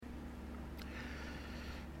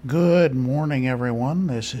Good morning, everyone.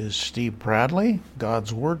 This is Steve Bradley,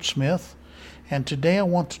 God's Wordsmith, and today I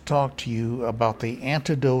want to talk to you about the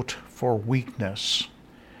antidote for weakness.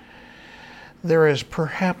 There is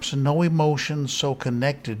perhaps no emotion so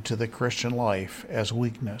connected to the Christian life as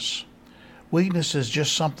weakness. Weakness is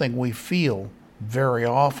just something we feel very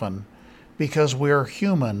often because we are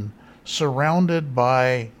human, surrounded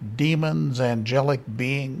by demons, angelic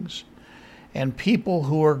beings, and people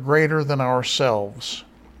who are greater than ourselves.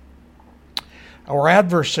 Our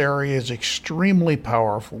adversary is extremely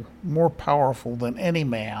powerful, more powerful than any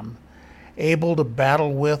man, able to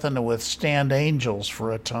battle with and to withstand angels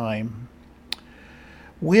for a time.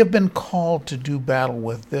 We have been called to do battle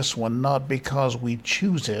with this one not because we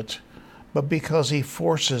choose it, but because he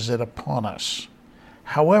forces it upon us.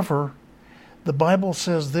 However, the Bible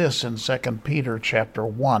says this in 2 Peter chapter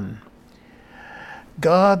 1.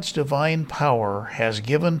 God's divine power has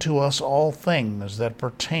given to us all things that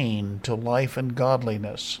pertain to life and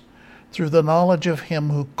godliness, through the knowledge of him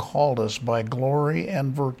who called us by glory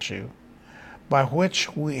and virtue, by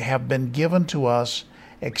which we have been given to us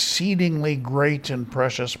exceedingly great and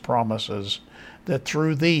precious promises, that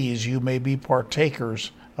through these you may be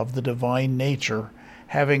partakers of the divine nature,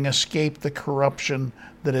 having escaped the corruption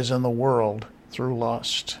that is in the world through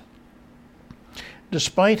lust.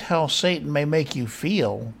 Despite how Satan may make you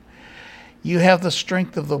feel, you have the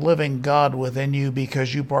strength of the living God within you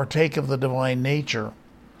because you partake of the divine nature.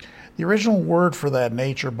 The original word for that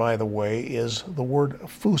nature, by the way, is the word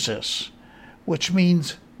phusis, which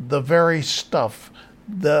means the very stuff,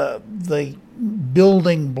 the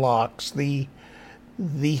building blocks, the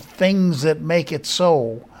things that make it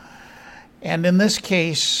so. And in this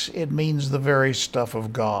case, it means the very stuff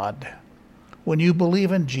of God. When you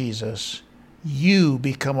believe in Jesus, you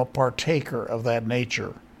become a partaker of that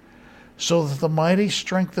nature, so that the mighty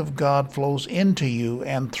strength of God flows into you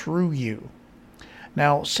and through you.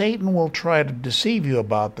 Now, Satan will try to deceive you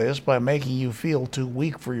about this by making you feel too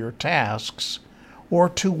weak for your tasks, or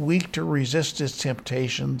too weak to resist his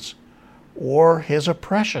temptations, or his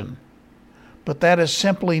oppression. But that is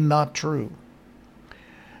simply not true.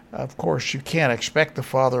 Of course, you can't expect the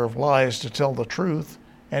father of lies to tell the truth,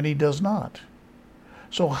 and he does not.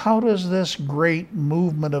 So how does this great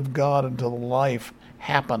movement of God into life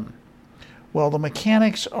happen? Well, the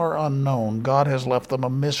mechanics are unknown. God has left them a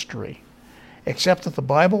mystery, except that the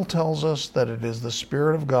Bible tells us that it is the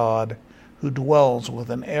Spirit of God who dwells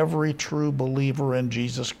within every true believer in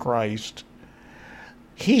Jesus Christ.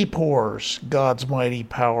 He pours God's mighty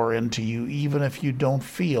power into you, even if you don't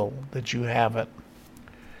feel that you have it.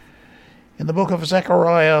 In the book of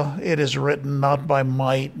Zechariah, it is written, "Not by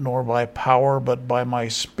might nor by power, but by my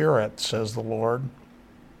Spirit, says the Lord."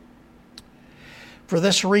 For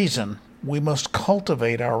this reason, we must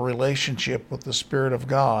cultivate our relationship with the Spirit of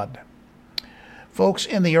God. Folks,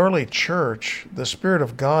 in the early church, the Spirit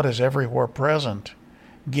of God is everywhere present,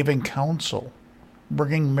 giving counsel,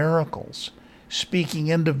 bringing miracles, speaking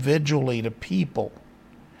individually to people.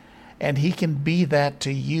 And he can be that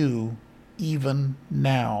to you even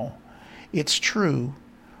now. It's true,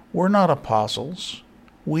 we're not apostles.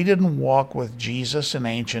 We didn't walk with Jesus in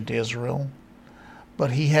ancient Israel.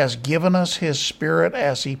 But he has given us his Spirit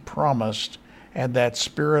as he promised, and that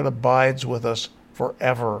Spirit abides with us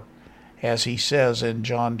forever, as he says in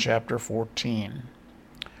John chapter 14.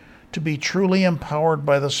 To be truly empowered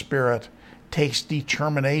by the Spirit takes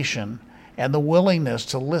determination and the willingness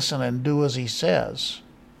to listen and do as he says.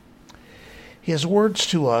 His words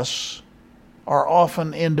to us are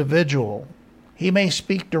often individual. He may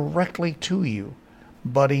speak directly to you,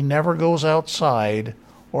 but he never goes outside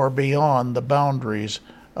or beyond the boundaries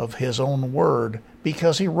of his own word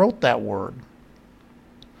because he wrote that word.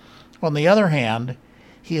 On the other hand,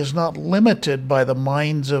 he is not limited by the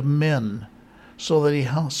minds of men so that he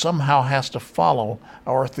somehow has to follow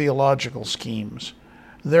our theological schemes.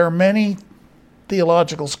 There are many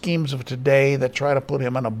theological schemes of today that try to put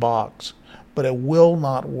him in a box, but it will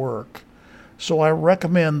not work. So I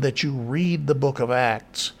recommend that you read the book of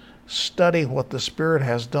Acts, study what the Spirit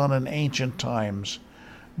has done in ancient times.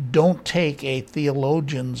 Don't take a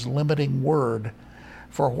theologian's limiting word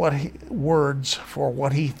for what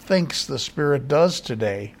he thinks the Spirit does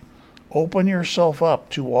today. Open yourself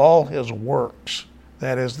up to all his works,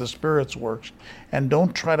 that is, the Spirit's works, and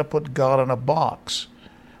don't try to put God in a box.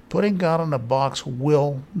 Putting God in a box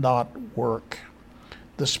will not work.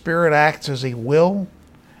 The Spirit acts as he will,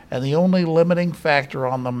 and the only limiting factor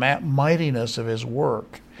on the mightiness of his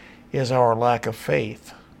work is our lack of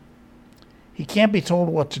faith. He can't be told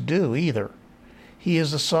what to do either. He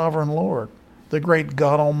is the sovereign Lord, the great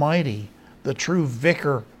God Almighty, the true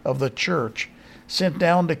vicar of the church, sent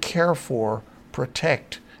down to care for,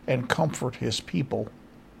 protect, and comfort his people.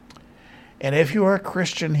 And if you are a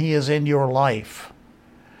Christian, he is in your life.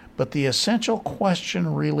 But the essential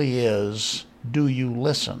question really is, do you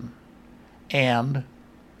listen? And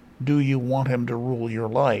do you want him to rule your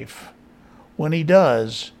life? When he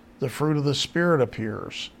does, the fruit of the Spirit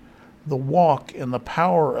appears. The walk in the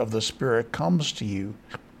power of the Spirit comes to you.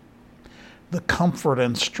 The comfort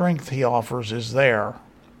and strength he offers is there.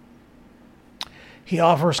 He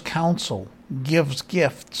offers counsel, gives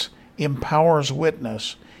gifts, empowers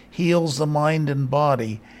witness, heals the mind and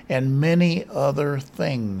body, and many other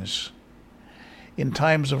things. In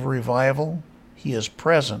times of revival, he is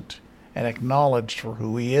present and acknowledged for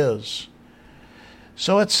who he is.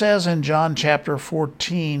 So it says in John chapter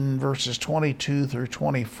 14, verses 22 through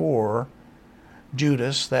 24,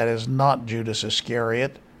 Judas, that is not Judas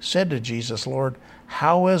Iscariot, said to Jesus, Lord,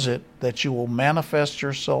 how is it that you will manifest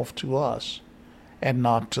yourself to us and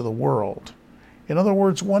not to the world? In other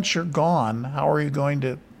words, once you're gone, how are you going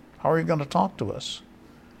to talk to us?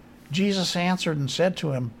 Jesus answered and said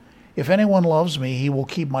to him, if anyone loves me, he will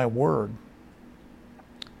keep my word,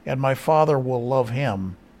 and my Father will love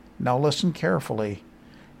him. Now listen carefully,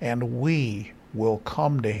 and we will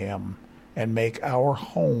come to him and make our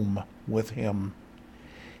home with him.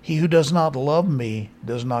 He who does not love me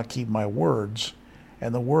does not keep my words,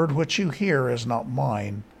 and the word which you hear is not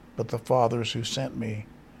mine, but the Father's who sent me.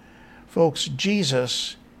 Folks,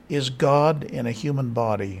 Jesus is God in a human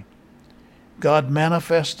body, God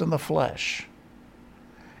manifest in the flesh.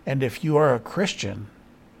 And if you are a Christian,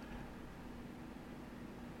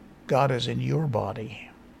 God is in your body.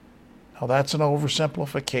 Now that's an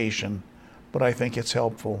oversimplification, but I think it's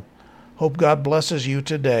helpful. Hope God blesses you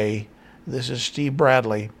today. This is Steve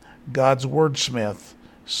Bradley, God's Wordsmith,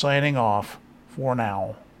 signing off for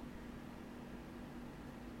now.